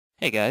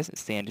Hey guys,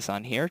 it's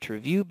TheAndySan here to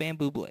review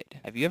Bamboo Blade.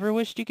 Have you ever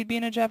wished you could be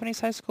in a Japanese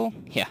high school?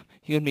 Yeah,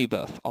 you and me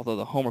both, although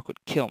the homework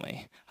would kill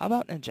me. How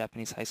about in a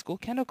Japanese high school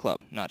kendo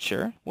club? Not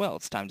sure? Well,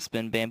 it's time to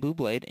spin Bamboo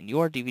Blade in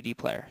your DVD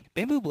player.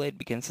 Bamboo Blade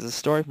begins as a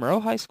story of Muro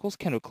High School's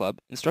kendo club,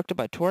 instructed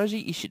by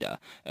Toraji Ishida,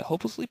 a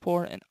hopelessly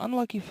poor and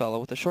unlucky fellow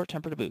with a short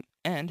temper to boot,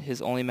 and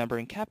his only member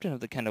and captain of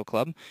the kendo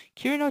club,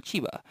 Kirino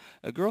Chiba,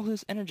 a girl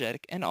who's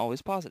energetic and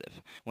always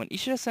positive. When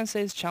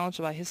Ishida-sensei is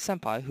challenged by his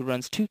senpai, who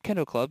runs two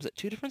kendo clubs at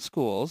two different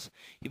schools,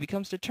 he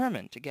becomes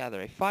determined to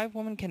gather a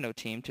 5-woman kendo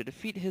team to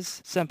defeat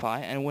his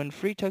senpai and win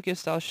free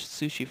Tokyo-style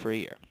sushi for a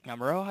year. Now,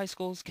 Muro High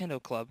School's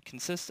kendo club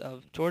consists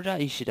of Toraja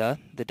Ishida,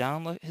 the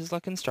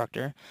down-his-luck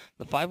instructor,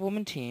 the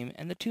 5-woman team,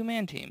 and the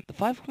 2-man team. The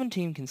 5-woman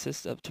team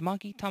consists of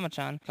Tamaki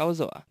Tamachan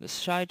Kawazoa, the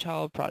shy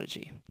child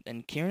prodigy,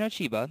 and Kirino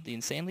Chiba, the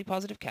insanely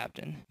positive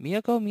captain,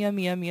 Miyako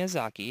Miyamiya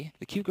Miyazaki,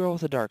 the cute girl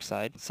with a dark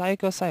side,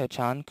 Sayako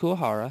Sayo-chan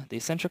Kuwahara, the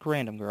eccentric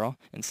random girl,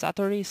 and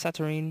Satori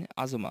Saturine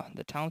Azuma,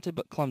 the talented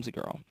but clumsy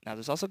girl. Now,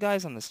 there's also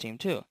guys on this team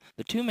too.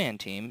 The 2-man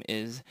team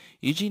is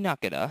Yuji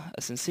Nakada,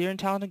 a sincere and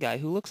talented guy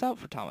who looks out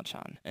for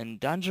Tamachan, and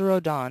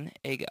Danjiro Dan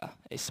Eiga,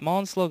 a small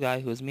and slow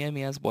guy who is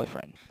Miyamiya's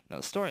boyfriend. Now,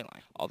 the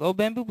storyline. Although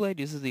Bamboo Blade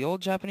uses the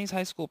old Japanese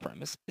high school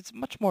premise, it's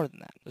much more than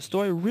that. The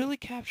story really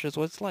captures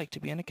what it's like to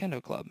be in a kendo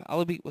club,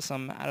 albeit with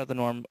some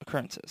out-of-the-norm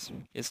occurrences.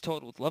 It's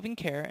told with loving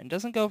care and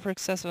doesn't go for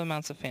excessive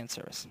amounts of fan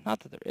service.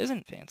 Not that there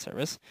isn't fan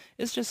service,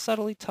 it's just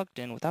subtly tucked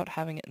in without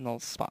having it in the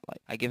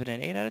spotlight. I give it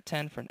an 8 out of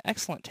 10 for an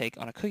excellent take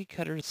on a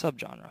cookie-cutter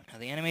subgenre. Now,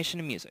 the animation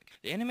and music.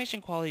 The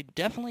animation quality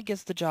definitely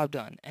gets the job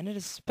done, and it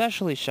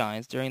especially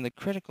shines during the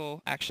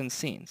critical action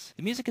scenes.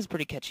 The music is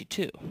pretty catchy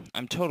too.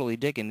 I'm totally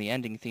digging the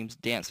ending theme's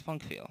dance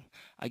funk feel.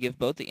 I give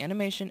both the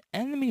animation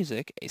and the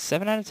music a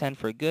 7 out of 10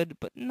 for a good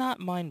but not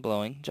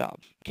mind-blowing job.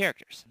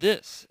 Characters.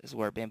 This is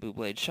where Bamboo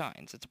Blade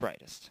shines its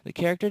brightest. The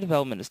character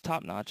development is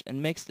top-notch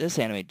and makes this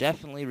anime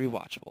definitely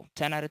rewatchable.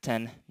 10 out of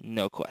 10,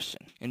 no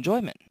question.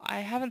 Enjoyment. I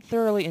haven't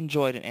thoroughly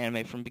enjoyed an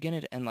anime from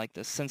beginning to end like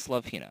this since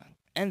Love Hina.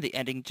 And the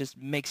ending just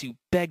makes you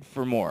beg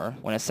for more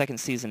when a second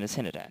season is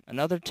hinted at.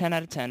 Another 10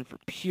 out of 10 for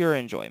pure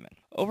enjoyment.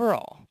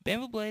 Overall,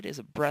 Bamboo Blade is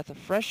a breath of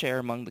fresh air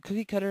among the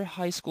cookie-cutter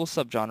high school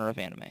subgenre of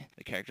anime.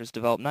 The characters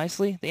develop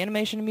nicely, the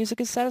animation and music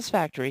is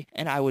satisfactory,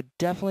 and I would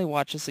definitely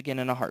watch this again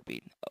in a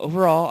heartbeat.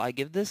 Overall, I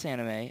give this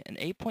anime an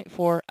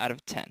 8.4 out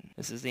of 10.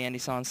 This is the Andy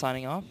San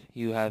signing off.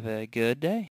 You have a good day.